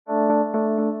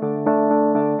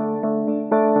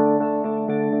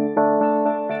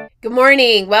Good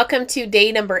morning. Welcome to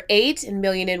day number 8 in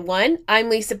Million and One. I'm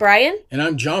Lisa Bryan. And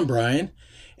I'm John Bryan.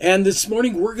 And this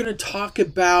morning we're going to talk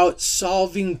about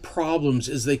solving problems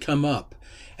as they come up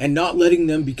and not letting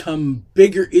them become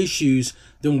bigger issues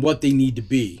than what they need to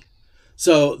be.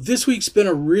 So this week's been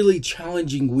a really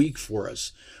challenging week for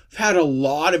us. We've had a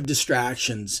lot of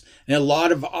distractions and a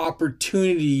lot of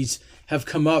opportunities have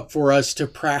come up for us to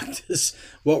practice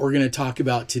what we're going to talk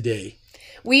about today.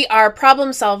 We are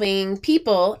problem-solving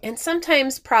people, and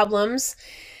sometimes problems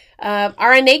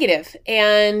are a negative,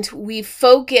 and we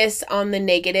focus on the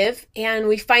negative, and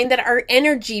we find that our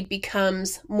energy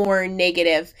becomes more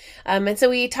negative. And so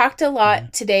we talked a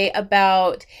lot today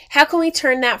about how can we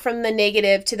turn that from the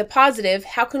negative to the positive?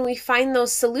 How can we find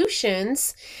those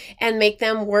solutions and make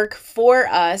them work for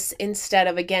us instead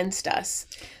of against us?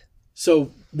 So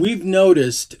we've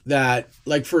noticed that,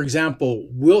 like, for example,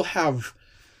 we'll have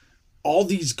all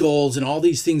these goals and all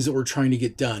these things that we're trying to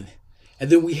get done. And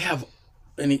then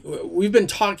we've been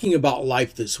talking about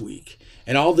life this week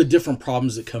and all the different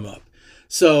problems that come up.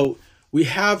 So we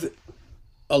have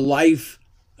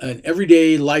an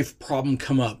everyday life problem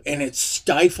come up, and it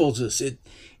stifles us.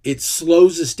 It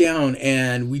slows us down,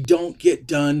 and we don't get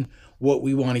done what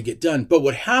we want to get done. But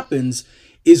what happens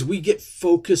is we get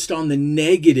focused on the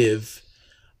negative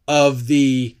of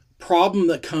the problem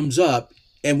that comes up,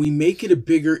 and we make it a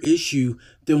bigger issue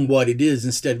than what it is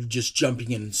instead of just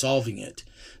jumping in and solving it.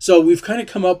 So we've kind of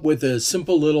come up with a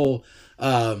simple little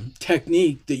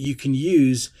technique that you can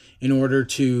use in order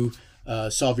to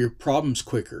solve your problems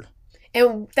quicker.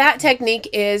 And that technique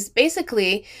is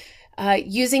basically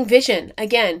using vision.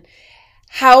 Again,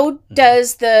 how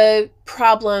does the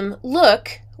problem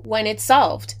look when it's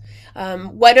solved?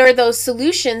 What are those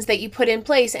solutions that you put in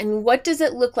place, and what does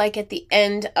it look like at the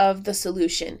end of the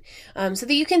solution? So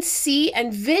that you can see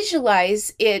and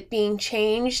visualize it being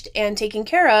changed and taken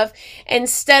care of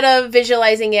instead of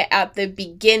visualizing it at the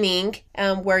beginning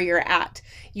where you're at.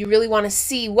 You really want to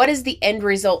see what is the end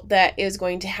result that is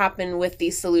going to happen with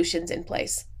these solutions in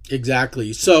place.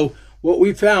 Exactly. So what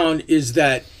we found is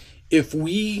that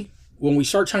when we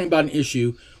start talking about an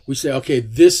issue, we say, okay,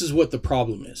 this is what the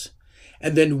problem is.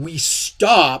 And then we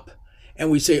stop and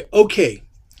we say, okay,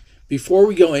 before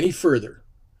we go any further,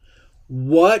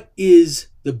 what is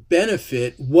the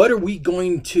benefit? What are we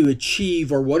going to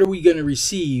achieve, or what are we going to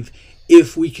receive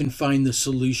if we can find the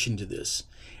solution to this?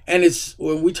 And it's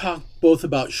when we talk both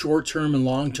about short term and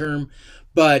long term,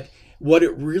 but what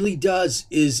it really does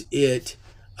is it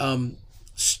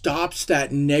stops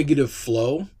that negative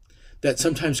flow that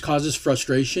sometimes causes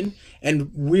frustration.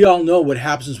 And we all know what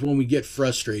happens when we get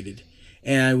frustrated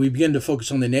and we begin to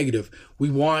focus on the negative. We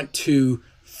want to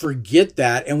forget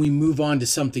that and we move on to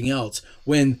something else,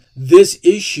 when this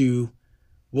issue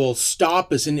will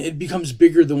stop us and it becomes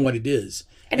bigger than what it is.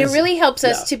 And it really helps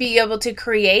us to be able to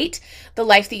create the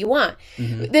life that you want.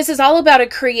 This is all about a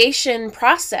creation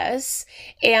process.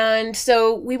 And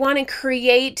so we want to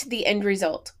create the end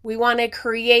result. We want to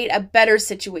create a better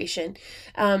situation.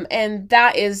 And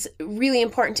that is really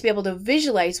important to be able to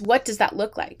visualize what does that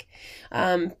look like.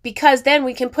 Because then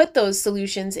we can put those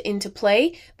solutions into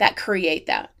play that create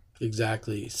that.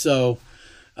 Exactly. So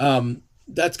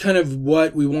that's kind of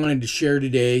what we wanted to share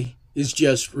today, is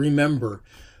just remember,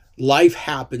 life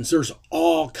happens. There's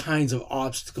all kinds of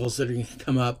obstacles that are going to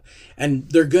come up, and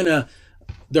they're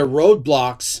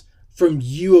roadblocks from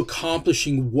you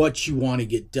accomplishing what you want to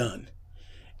get done.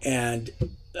 And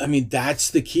I mean, that's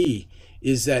the key,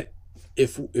 is that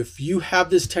if you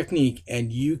have this technique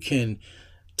and you can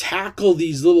tackle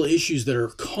these little issues that are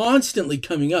constantly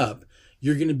coming up,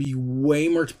 you're going to be way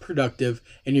more productive,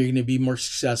 and you're going to be more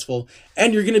successful,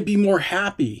 and you're going to be more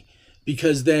happy.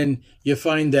 Because then you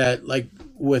find that, like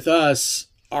with us,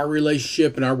 our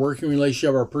relationship and our working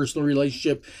relationship, our personal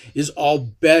relationship is all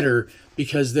better,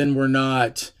 because then we're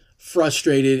not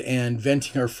frustrated and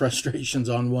venting our frustrations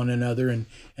on one another and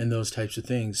those types of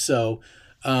things. So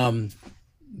do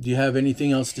you have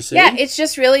anything else to say? Yeah, it's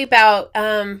just really about,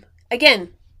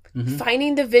 again,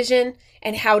 finding the vision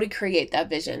and how to create that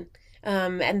vision.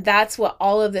 And that's what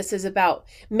all of this is about,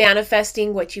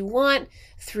 manifesting what you want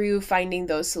through finding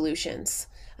those solutions.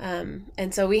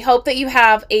 And so we hope that you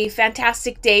have a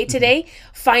fantastic day today.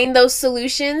 Find those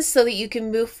solutions so that you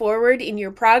can move forward in your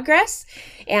progress.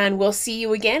 And we'll see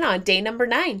you again on day number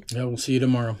 9. Yeah, we'll see you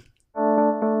tomorrow.